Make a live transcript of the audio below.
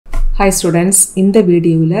Hi students, in the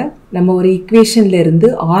video நம்ம ஒரு equationல இருந்து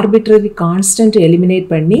arbitrary constant eliminate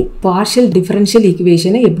பண்ணி partial differential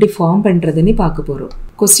equation எப்படி form பண்றதுன்னு பார்க்க போறோம்.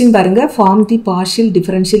 Question பாருங்க, form the partial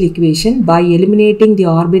differential equation by eliminating the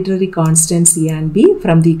arbitrary constants a and b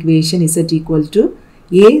from the equation z equal to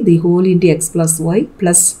a the whole into x plus y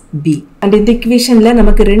plus b. And இந்த equationல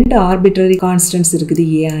நமக்கு ரெண்டு arbitrary constants இருக்குது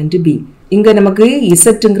a and b. இங்க நமக்கு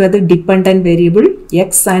zங்கிறது dependent variable,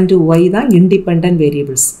 x and y தான் independent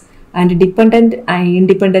variables. And dependent and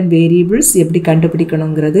independent variables எப்படி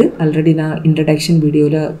கண்டுபிடிக்கணும்ங்கிறது already நான் introduction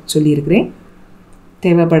வீடியோல சொல்லியிருக்கிறேன்.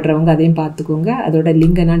 தேவைப்படுறவங்க அதையும் பார்த்துக்கோங்க. அதோட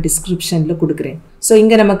லிங்கை நான் டிஸ்கிரிப்ஷனில் கொடுக்குறேன். ஸோ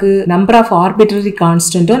இங்கே நமக்கு number of arbitrary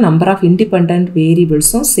கான்ஸ்டன்ட்டும் number of independent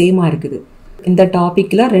வேரியபிள்ஸும் சேமாக இருக்குது. இந்த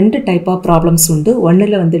டாப்பிக்கில் ரெண்டு டைப் ஆஃப் ப்ராப்ளம்ஸ் உண்டு.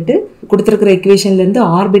 ஒன்றில் வந்துட்டு கொடுத்துருக்கிற இக்குவேஷன்லேருந்து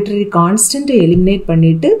ஆர்பிட்ரரி கான்ஸ்டன்ட்டை எலிமினேட்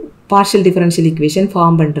பண்ணிவிட்டு பார்ஷியல் டிஃபரன்ஷியல் இக்குவேஷன்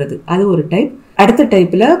ஃபார்ம் பண்ணுறது, அது ஒரு டைப். அடுத்த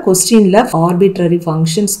டைப்பில் கொஸ்டினில் ஆர்பிட்ரரி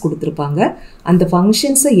ஃபங்க்ஷன்ஸ் கொடுத்துருப்பாங்க, அந்த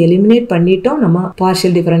ஃபங்க்ஷன்ஸை எலிமினேட் பண்ணிட்டோம் நம்ம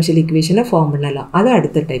பார்ஷியல் டிஃபரன்ஷியல் இக்குவேஷனை ஃபார்ம் பண்ணலாம், அது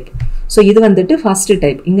அடுத்த டைப். ஸோ இது வந்துட்டு ஃபர்ஸ்ட்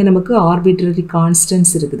டைப். இங்கே நமக்கு ஆர்பிட்ரரி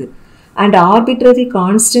கான்ஸ்டன்ட்ஸ் இருக்குது. அண்ட் ஆர்பிட்ரரி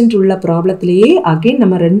கான்ஸ்டன்ட் உள்ள ப்ராப்ளத்திலேயே அகெயின்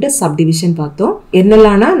நம்ம ரெண்டு சப்டிவிஷன் பார்த்தோம்.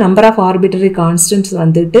 என்னெல்லாம்னா நம்பர் ஆஃப் ஆர்பிட்ரரி கான்ஸ்டன்ட்ஸ்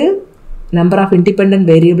வந்துட்டு நம்பர் ஆஃப் இண்டிபெண்டன்ட்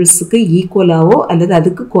வேரியபிள்ஸுக்கு ஈக்குவலாவோ அல்லது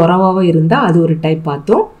அதுக்கு குறைவாவோ இருந்தால் அது ஒரு டைப்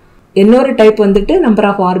பார்த்தோம். இன்னொரு டைப் வந்துட்டு number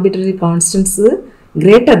of arbitrary constants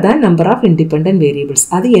greater than number of independent variables,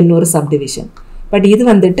 அது இன்னொரு சப்டிவிஷன். பட் இது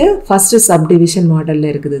வந்துட்டு ஃபர்ஸ்ட் சப்டிவிஷன் மாடலில்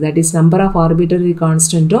இருக்குது. That is number of arbitrary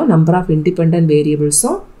கான்ஸ்டன்ட்டும் number of independent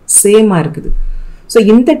வேரியபிள்ஸும் சேமாக இருக்குது. ஸோ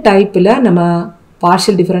இந்த டைப்பில் நம்ம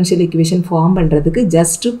பார்ஷியல் டிஃபரன்ஷியல் இக்குவேஷன் ஃபார்ம் பண்ணுறதுக்கு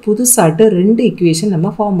ஜஸ்ட் புதுசாட்டு ரெண்டு இக்குவேஷன்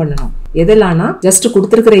நம்ம ஃபார்ம் பண்ணணும். எதெல்லாம்னா ஜஸ்ட்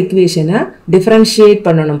கொடுத்துருக்கிற இக்குவேஷனை டிஃபரன்ஷியேட்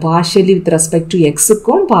பண்ணணும், partially with respect to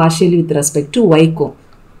எக்ஸுக்கும் partially with respect to ஒய்க்கும்.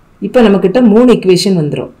 இப்போ நம்மக்கிட்ட மூணு இக்குவேஷன்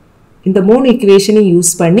வந்துடும். இந்த மூணு இக்குவேஷனை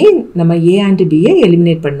யூஸ் பண்ணி நம்ம a and bயை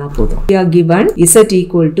எலிமினேட் பண்ணால் போதும். we are given z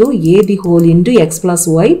equal to a the whole into x plus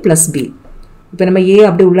y plus b. இப்போ நம்ம a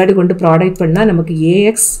அப்படி உள்ளாடி கொண்டு ப்ராடக்ட் பண்ணால் நமக்கு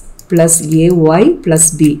ax plus ay plus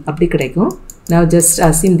b அப்படி கிடைக்கும். Now just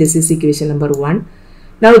assume this is equation number 1.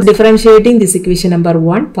 Now differentiating this equation number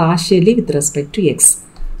 1 partially with respect to x.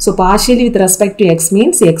 So partially with respect to x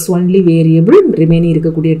means x only variable, remaining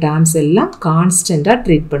இருக்கக்கூடிய terms எல்லாம் கான்ஸ்டன்டாக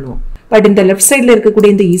treat பண்ணுவோம். But இந்த left சைடில் இருக்கக்கூடிய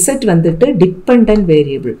இந்த z வந்துட்டு dependent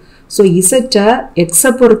variable. So இசட்டை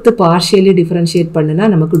எக்ஸை பொறுத்து பார்ஷியலி டிஃபரன்ஷியேட் பண்ணுனா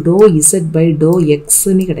நமக்கு டோ இசட் பை டோ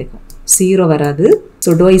எக்ஸ்ன்னு கிடைக்கும், ஜீரோ வராது.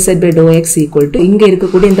 So to Z by to X equal to இங்கே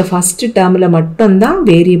இருக்கக்கூடிய இந்த ஃபர்ஸ்ட் டேர்மில் மட்டும்தான்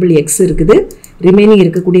வேரியபிள் எக்ஸ் இருக்குது, ரிமைனிங்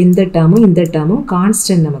இருக்கக்கூடிய இந்த டேர்மும்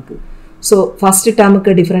கான்ஸ்டன்ட் நமக்கு. ஸோ ஃபர்ஸ்ட்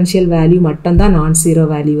டேர்முக்கு டிஃபரன்ஷியல் வேல்யூ மட்டும்தான் நான் ஜீரோ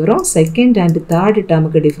வேல்யூ வரும், second and third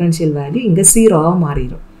டேர்முக்கு differential value இங்கே ஜீரோவாக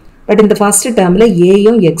மாறிடும். பட் இந்த ஃபர்ஸ்ட் டேர்மில்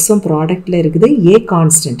ஏயும் எக்ஸும் ப்ராடக்டில் இருக்குது, ஏ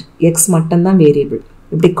கான்ஸ்டன்ட், எக்ஸ் மட்டும்தான் வேரியபிள்.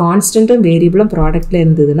 இப்படி கான்ஸ்டன்ட்டும் வேரியபிளும் ப்ராடக்டில்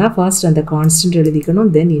இருந்ததுன்னா ஃபர்ஸ்ட் அந்த கான்ஸ்டன்ட்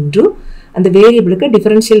எழுதிக்கணும், தென் இன்ட்ரூ அந்த வேரியபிளுக்கு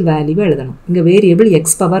டிஃபரன்ஷியல் வேல்யூவை எழுதணும். இங்கே வேரியபிள்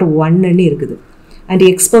எக்ஸ் பவர் 1ன்னு இருக்குது, அண்ட்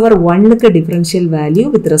எக்ஸ் பவர் 1க்கு differential value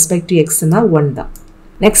with respect to எக்ஸ்னா 1 தான்.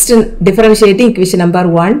 Next, differentiating equation number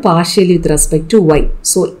 1 partially with respect to y.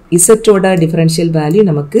 So, z ஓட differential value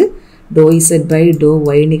நமக்கு dou z by dou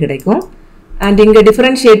y னு கிடைக்கும். And இங்க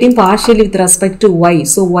differentiating partially with respect to y.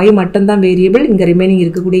 So, y மட்டும்தான் variable, இங்க remaining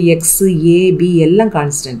இருக்கக்கூடிய x, a, b எல்லாம்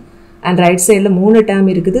constant. And right sideல 3 term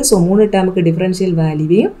இருக்குது. So, 3 termக்கு differential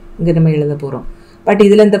valueவையும் இங்க நம்ம எழுத போறோம். பட்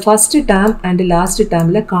இதில் இந்த first term and last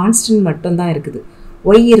termல constant மட்டும்தான் இருக்குது.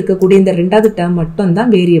 y இருக்கக்கூடிய இந்த ரெண்டாவது term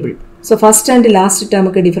மட்டும்தான் variable. So first and last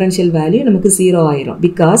டேர்முக்கு differential value நமக்கு ஜீரோ ஆயிரும்.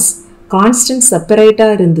 பிகாஸ் கான்ஸ்டன்ட்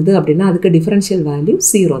செப்பரேட்டாக இருந்தது அப்படின்னா அதுக்கு டிஃபரன்ஷியல் வேல்யூ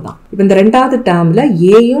ஜீரோ தான். இப்போ இந்த ரெண்டாவது டேர்மில்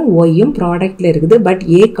ஏயும் ஒய்யும் ப்ராடக்டில் இருக்குது, but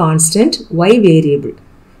A constant, Y variable.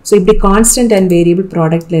 So இப்படி கான்ஸ்டன்ட் அண்ட் வேரியபிள்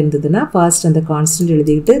ப்ராடக்டில் இருந்ததுன்னா ஃபர்ஸ்ட் அந்த கான்ஸ்டன்ட்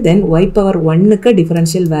எழுதிக்கிட்டு தென் ஒய் பவர் 1க்கு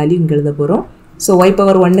டிஃபரன்ஷியல் வேல்யூ இங்கே எழுத போகிறோம். ஸோ ஒய்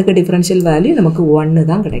பவர் 1க்கு டிஃபரன்ஷியல் வேல்யூ நமக்கு 1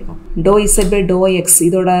 தான் கிடைக்கும். To Z by to X,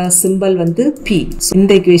 இதோட சிம்பிள் வந்து பி.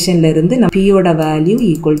 இந்த இக்குவேஷன்ல இருந்து நம்ம பியோட வேல்யூ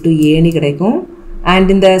ஈக்குவல் டு ஏன்னு கிடைக்கும். அண்ட்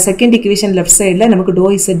இந்த செகண்ட் இக்குவேஷன் லெஃப்ட் சைடில் நமக்கு to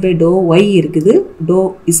Z by to Y இருக்குது, to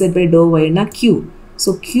Z by to ஒய்னா Q.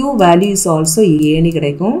 So Q value is also ஏன்னு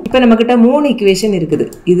கிடைக்கும். இப்போ நம்மக்கிட்ட 3 இக்குவேஷன் இருக்குது.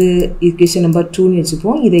 இது இக்குவேஷன் நம்பர் 2ன்னு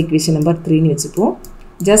வச்சுப்போம், இது இக்குவேஷன் நம்பர் 3ன்னு வச்சுப்போம்.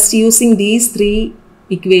 Just using these 3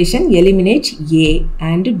 equation eliminate A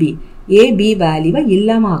and B. A B வேல்யூவை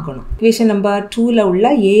இல்லாமல் ஆக்கணும். இக்குவேஷன் நம்பர் 2ல் உள்ள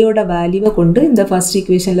ஏயோட வேல்யூவை கொண்டு இந்த ஃபர்ஸ்ட்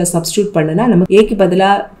இக்குவேஷனில் சப்ஸ்டியூட் பண்ணுனா நமக்கு ஏக்கு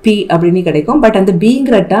பதிலாக பி அப்படின்னு கிடைக்கும். பட் அந்த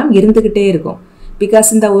பிங்கிற டேர்ம் இருந்துக்கிட்டே இருக்கும். பிகாஸ்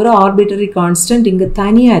இந்த ஒரு ஆர்பிட்ரரி கான்ஸ்டன்ட் இங்கே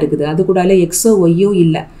தனியாக இருக்குது, அது கூடால எக்ஸோ ஒய்யோ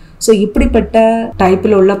இல்லை. ஸோ இப்படிப்பட்ட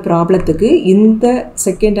டைப்பில் உள்ள ப்ராப்ளத்துக்கு இந்த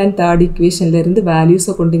செகண்ட் அண்ட் தேர்ட் இக்குவேஷன்லேருந்து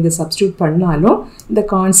வேல்யூஸை கொண்டு இங்கே சப்ஸ்டியூட் பண்ணாலும் இந்த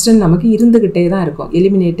கான்ஸ்டன்ட் நமக்கு இருந்துக்கிட்டே தான் இருக்கும்,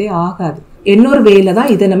 எலிமினேட்டே ஆகாது. இன்னொரு வேல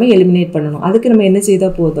தான் இதை நம்ம எலிமினேட் பண்ணணும். அதுக்கு நம்ம என்ன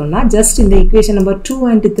செய்தால் போதும்னா ஜஸ்ட் இந்த ஈக்குவேஷன் நம்பர் 2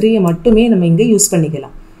 and 3 மட்டுமே நம்ம இங்கே யூஸ்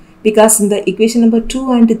பண்ணிக்கலாம். பிகாஸ் இந்த ஈக்குவேஷன் நம்பர் 2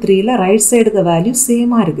 and 3ல ரைட் சைடுக்கு வேல்யூ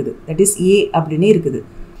சேமாக இருக்குது, தட் இஸ் ஏ அப்படின்னு இருக்குது.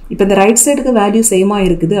 இப்போ இந்த ரைட் சைடுக்கு வேல்யூ சேமாக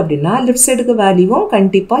இருக்குது அப்படின்னா லெஃப்ட் சைடுக்கு வேல்யூவும்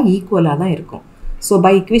கண்டிப்பாக ஈக்குவலாக தான் இருக்கும். So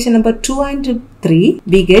by equation number 2 and 3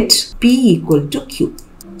 we get P equal to Q.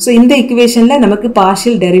 So இந்த ஈக்குவேஷனில் நமக்கு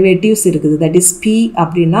பார்ஷியல் டெரிவேட்டிவ்ஸ் இருக்குது, தட் இஸ் P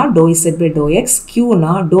அப்படின்னா to Z by to X,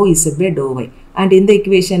 Qனா to Z by to Y. And இந்த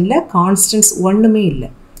ஈக்குவேஷனில் கான்ஸ்டன்ட்ஸ் ஒன்றுமே இல்லை.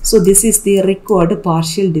 So this is the required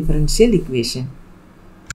partial differential equation.